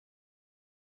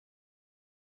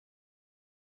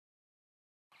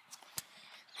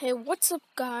Hey, what's up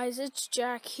guys, it's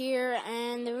Jack here,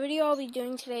 and the video I'll be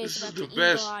doing today is about the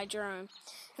Eagle Eye drone.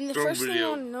 And the first thing you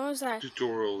want to know is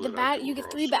that you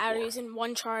get 3 batteries and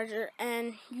 1 charger,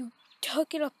 and you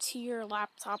hook it up to your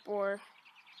laptop or,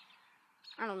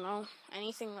 I don't know,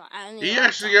 anything. He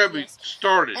actually got me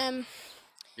started.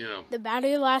 The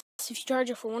battery lasts, if you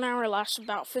charge it for 1 hour, it lasts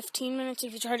about 15 minutes.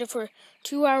 If you charge it for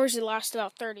 2 hours, it lasts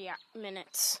about 30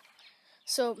 minutes.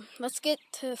 So let's get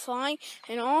to flying.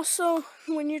 And also,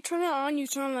 when you turn it on, you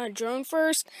turn on the drone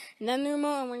first, and then the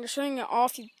remote. And when you're turning it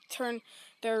off, you turn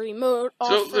the remote off.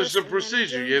 So there's a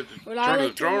procedure. You have to turn the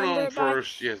drone on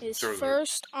first. You have to turn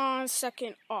first on,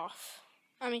 second off.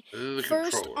 I mean,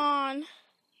 first on,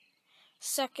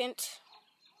 second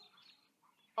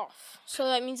off. So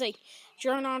that means like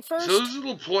drone on first. So those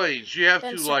little planes, you have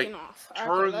to like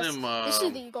turn them. This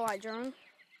is the Eagle Eye drone.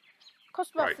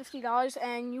 Costs about $50,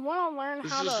 and you want to learn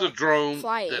how to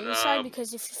fly it inside,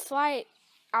 because if you fly it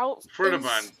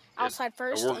outside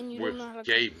first and you don't know how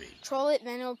to control it,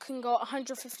 then it can go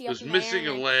 150 up in the air. It was missing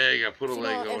a leg. I put a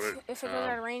leg on it. If it goes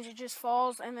out of range, it just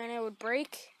falls, and then it would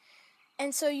break.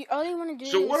 And so all you want to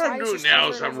do. So what I'm doing now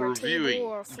is I'm reviewing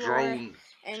Drone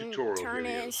Tutoral turn videos.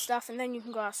 it and stuff, and then you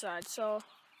can go outside. So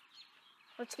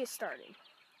let's get started.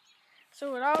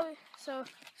 So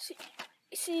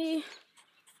see.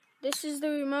 This is the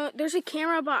remote. There's a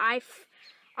camera, but I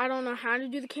don't know how to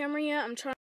do the camera yet. I'm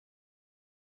trying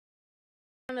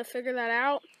to figure that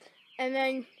out. And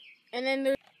then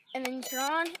you turn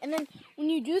on. And then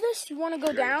when you do this, you want to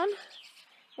go down.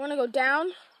 You want to go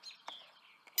down,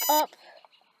 up,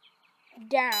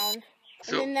 down,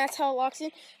 and then that's how it locks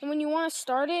in. And when you want to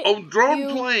start it,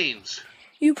 drone planes.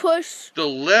 You push the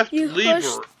left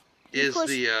lever is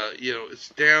the it's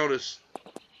down is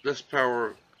less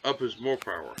power. Up is more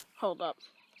power. Hold up.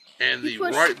 And the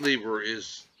right lever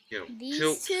is, these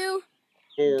tilt two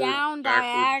forward, down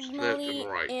backwards, diagonally left and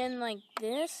right. in like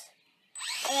this,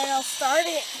 and then I'll start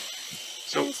it.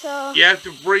 So you have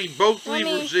to bring both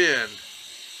levers in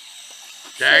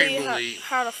diagonally.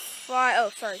 How to fly? Oh,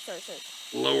 sorry.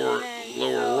 Lower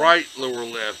right, lower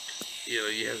left.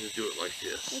 You have to do it like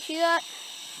this. You see that?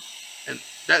 And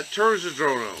that turns the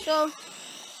drone on. So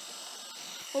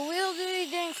what we'll be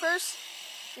doing first.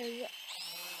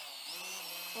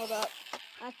 Hold up.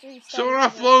 So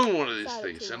I've flown one of these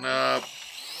things, and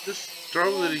this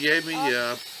drone that he gave me,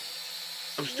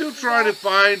 I'm still trying to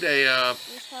find a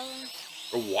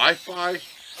Wi-Fi.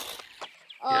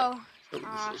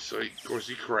 So of course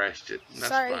he crashed it. And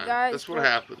that's fine. Guys, that's what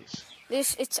happens.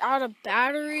 It's out of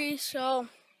battery, so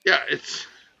yeah,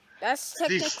 that's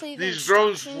technically these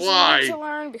drones fly. You need to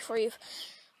learn before you.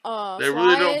 They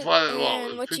really don't fly that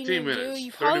long. What 15 you need minutes. To do,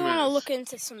 you probably want to look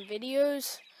into some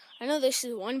videos. I know this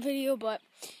is one video, but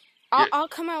I'll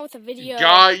come out with a video.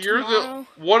 Guy, you're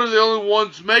one of the only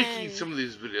ones making some of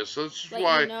these videos, so that's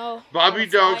why Bobby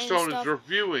Dogstone is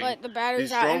reviewing the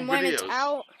battery's out, and when it's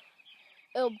out,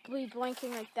 it'll be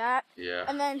blinking like that. Yeah.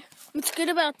 And then what's good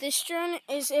about this drone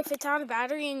is if it's out of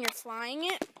battery and you're flying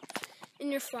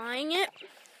it,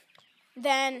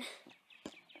 then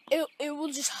it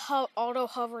will just auto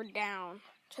hover down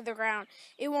to the ground.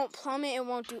 It won't plummet. It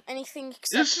won't do anything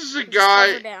except this is a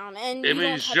guy. Down, and I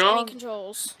mean, he's young.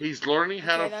 He's learning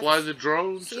how to fly the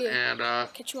drones, and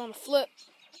catch you on the flip.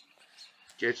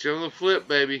 Get you on the flip,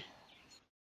 baby.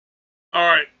 All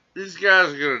right, these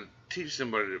guys are gonna teach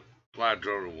somebody to fly a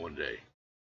drone in one day.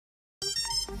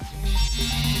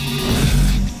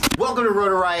 Welcome to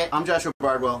Rotor Riot. I'm Joshua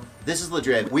Bardwell. This is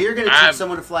Ladrib. We are going to teach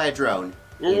someone to fly a drone.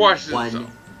 We're watching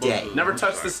one day. Never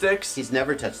touched the sticks. He's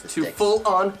never touched the sticks. To full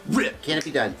on rip. Can it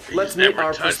be done? Let's meet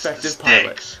our prospective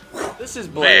pilot. This is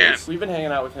Blaze. We've been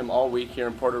hanging out with him all week here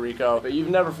in Puerto Rico, but you've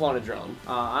never flown a drone.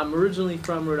 I'm originally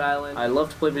from Rhode Island. I love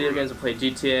to play video games. I play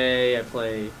GTA. I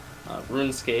play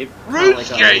RuneScape.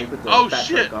 Oh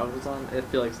shit! On. I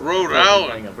feel like Rhode Island.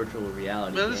 Playing a virtual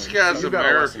reality game. This guy's American. Got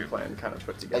a lesson plan kind of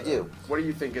put together. I do. What do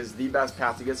you think is the best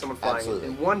path to get someone flying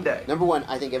in one day? Number one,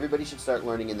 I think everybody should start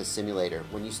learning in the simulator.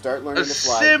 When you start learning to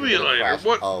fly, simulator.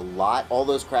 What? A lot. All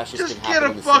those crashes just can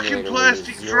happen in the simulator. Just get a fucking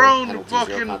plastic drone to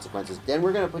fucking zero consequences. Then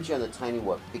we're gonna put you on the tiny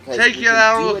whoop because take it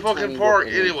out of the fucking park.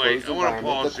 Anyway, I want to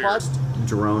pause here.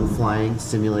 Drone flying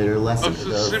simulator lesson.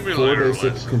 The 4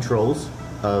 basic controls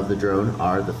of the drone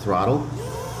are the throttle,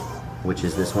 which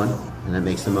is this one, and that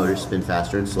makes the motor spin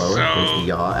faster and slower. There's the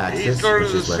yaw axis, which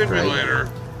is left, right.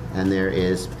 And there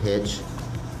is pitch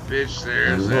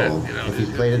and roll. If you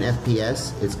played an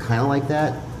FPS, it's kind of like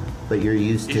that, but you're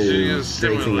used to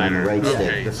strafing on the right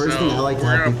stick. The first thing I like to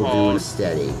have people do is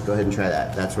steady. Go ahead and try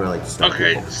that. That's where I like to start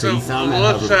people. So you found on the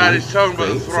that left side, he's talking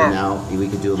about the throttle. So now we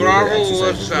could do a little bit of exercise.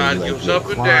 Left side goes up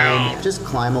and down. Just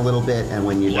climb a little bit, and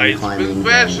when you're done climbing,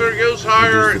 faster, goes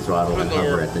higher, reduce the throttle and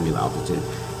hover at the new altitude.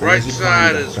 Right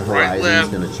side is right,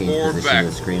 left, going to change position of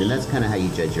the screen, and that's kind of how you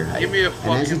judge your height. Give me a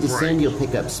and as you descend, break. you'll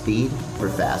pick up speed or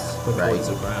fast, right?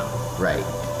 Right.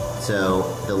 So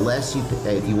the less you,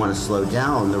 if you want to slow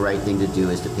down, the right thing to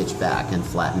do is to pitch back and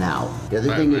flatten out. The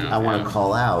other thing I want to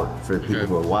call out for the people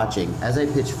who are watching, as I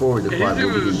pitch forward, the quad will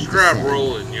begin to descend.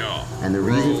 And the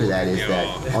reason for that is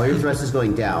that all your thrust is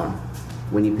going down.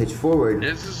 When you pitch forward,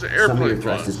 some of your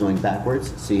thrust is going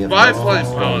backwards, so you have more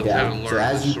thrust going down. So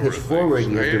as you pitch forward,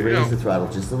 you have to raise the throttle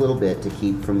just a little bit to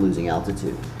keep from losing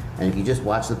altitude. And if you just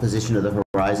watch the position of the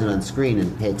horizon on screen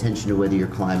and pay attention to whether you're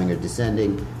climbing or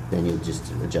descending, then you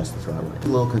just adjust the throttle. It's a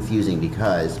little confusing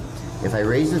because if I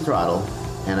raise the throttle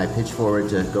and I pitch forward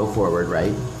to go forward,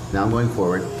 right? Now I'm going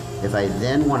forward. If I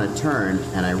then want to turn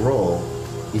and I roll,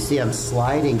 you see I'm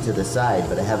sliding to the side,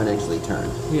 but I haven't actually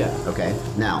turned. Yeah. Okay?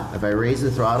 Now, if I raise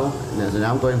the throttle, so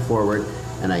now I'm going forward,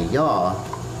 and I yaw,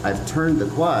 I've turned the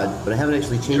quad, but I haven't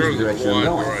actually changed the direction I'm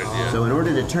going. So in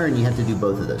order to turn, you have to do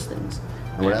both of those things.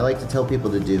 And what I like to tell people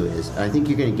to do is, and I think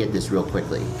you're going to get this real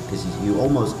quickly, because you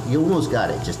almost got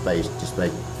it just by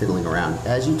fiddling around.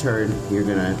 As you turn, you're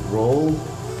going to roll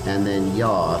and then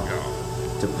yaw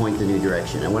to point the new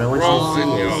direction. And what I want you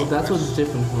to see is... that's what's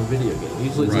different from a video game.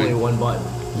 Usually it's only one button.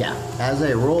 Yeah. As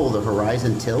I roll, the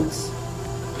horizon tilts,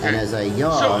 and as I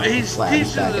yaw, it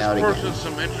flattens back out again.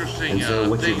 And so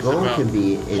what your goal can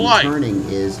be in turning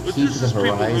is keep the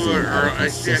horizon at a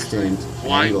consistent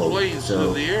angle.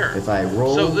 So if I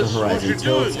roll, the horizon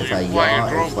tilts. If I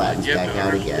yaw, it flattens back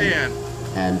out again.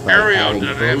 And by adding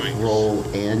both roll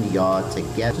and yaw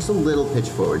together, just a little pitch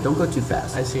forward. Don't go too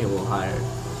fast. I see a little higher.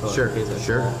 So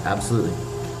sure, absolutely.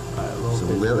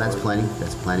 So that's plenty.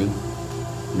 That's plenty.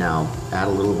 Now add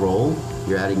a little roll.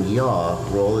 You're adding yaw.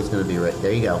 Roll is going to be right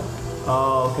there. You go.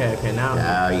 Oh, okay.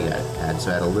 Now you got it.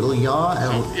 So add a little yaw.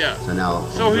 So now.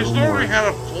 So he's learning how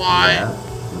to fly.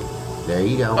 Yeah. There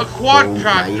you go. A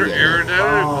quadcopter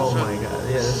aerodynamic. Oh my god.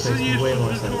 Yeah, this makes way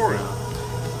more sense now.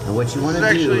 And what you want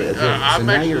to do is, so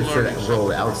now you're sort of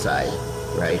rolled outside,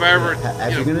 right?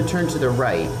 As you're going to turn to the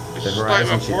right, the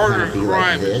horizon should kind of be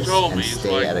like this and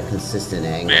stay at a consistent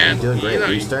angle. You're doing great.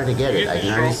 You're starting to get it. I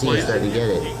can already see you starting to get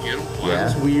it. Yeah.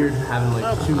 It's weird having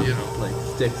like two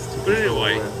sticks to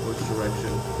control which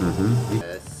direction.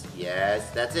 Yes.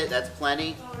 That's it. That's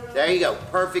plenty. There you go.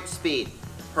 Perfect speed.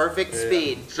 Perfect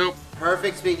speed. So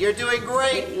perfect speed. You're doing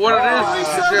great. What it is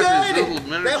just this little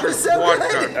miniature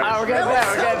quadcopter. We're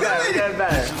getting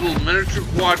better. This little miniature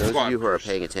quadcopter. Those of you who are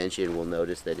paying attention will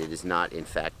notice that it is not, in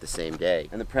fact, the same day.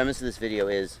 And the premise of this video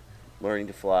is learning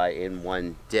to fly in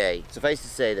one day. Suffice to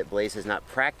say that Blaze has not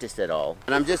practiced at all.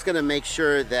 And I'm just going to make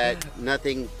sure that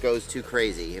nothing goes too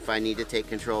crazy. If I need to take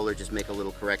control or just make a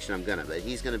little correction, I'm going to. But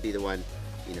he's going to be the one.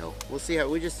 You know, we'll see how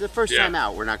the first time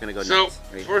out, we're not going to go nuts.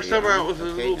 So, first time out with the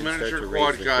little miniature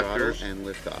quadcopters and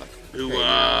lift off. Who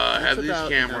have these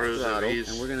cameras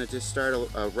and we're going to just start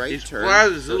a right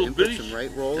turn. This little bitty,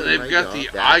 and they've got the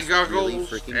eye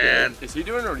goggles, and is he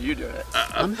doing it or are you doing it?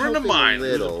 A friend of mine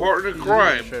who's a partner in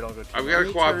crime. I've got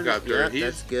a quadcopter.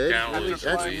 That's good.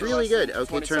 That's really good.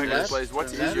 Okay, turn left.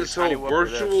 What's this whole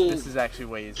virtual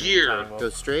gear. Go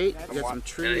straight. You got some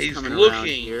trees coming around around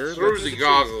here. He's looking through the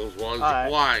goggles while he's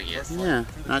flying it. Yeah,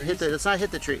 let's not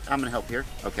hit the tree. I'm going to help here.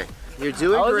 Okay. You're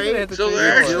doing great. So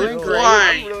they're actually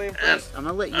flying I'm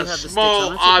gonna let you have the sticks. small I'm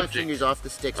gonna take my object, fingers off the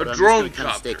sticks, a but drone I'm just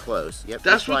gonna stay close. Yep,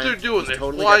 that's what they're doing. They're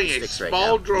flying a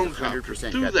small drone copter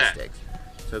through that.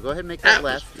 So go ahead and make that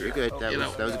left. You're good.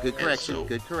 That was a good correction.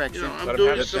 Good correction. I'm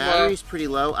doing the battery's pretty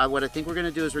low. What I think we're gonna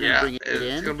do is we're gonna bring it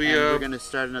in, and we're gonna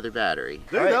start another battery.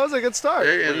 Dude, that was a good start.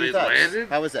 And they landed.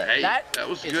 How was that? Hey, that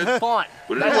was good. Fun.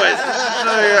 But anyway, this is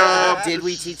a did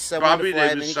we teach someone to fly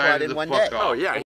a mini quad in one day? Oh yeah.